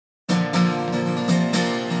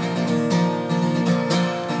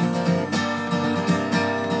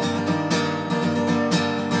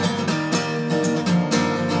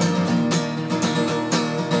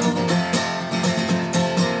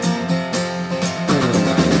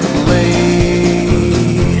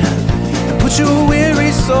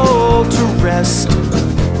rest.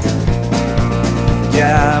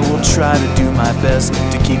 Yeah, I will try to do my best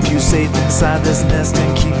to keep you safe inside this nest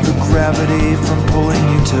and keep the gravity from pulling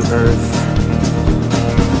you to earth.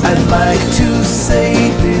 I'd like to say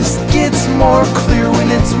this gets more clear when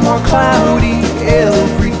it's more cloudy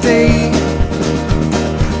every day,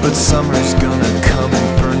 but summer's gonna come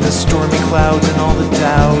and burn the stormy clouds and all the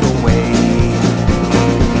doubt away.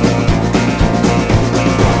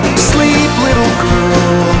 Sleep, little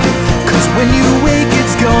girl, 'cause when you wake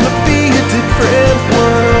it's gonna be a different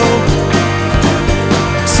world.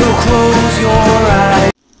 So close your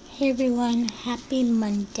eyes. Hey everyone, happy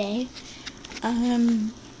Monday.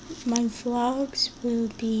 My vlogs will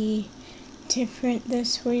be different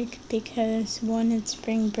this week because one, it's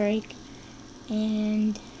spring break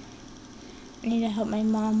and I need to help my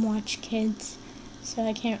mom watch kids, so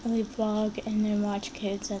I can't really vlog and then watch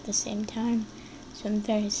kids at the same time. So I'm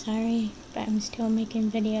very sorry, but I'm still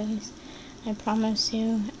making videos, I promise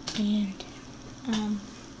you.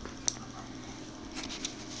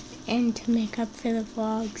 And to make up for the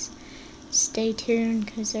vlogs, stay tuned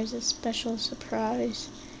because there's a special surprise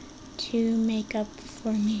to make up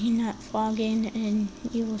for me not vlogging, and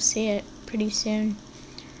you will see it pretty soon.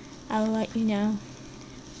 I'll let you know,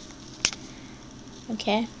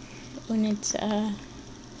 okay, when it's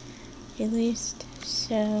released.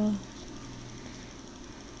 So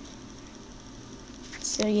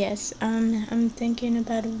yes, I'm thinking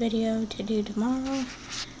about a video to do tomorrow,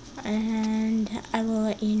 and I will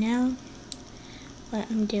let you know what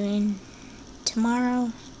I'm doing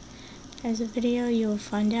tomorrow. As a video, you will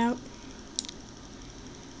find out.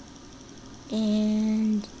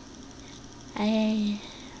 And I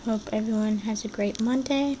hope everyone has a great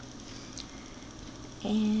Monday,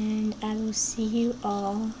 and I will see you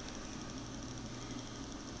all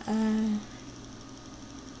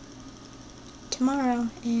tomorrow.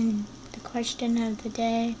 And the question of the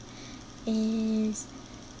day is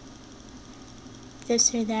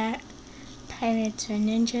this or that, pirates or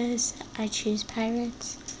ninjas. I choose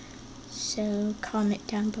pirates, so comment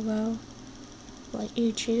down below what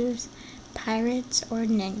you choose, pirates or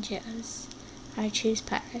ninjas. I choose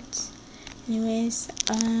pirates. Anyways,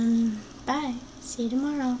 bye, see you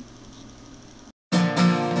tomorrow.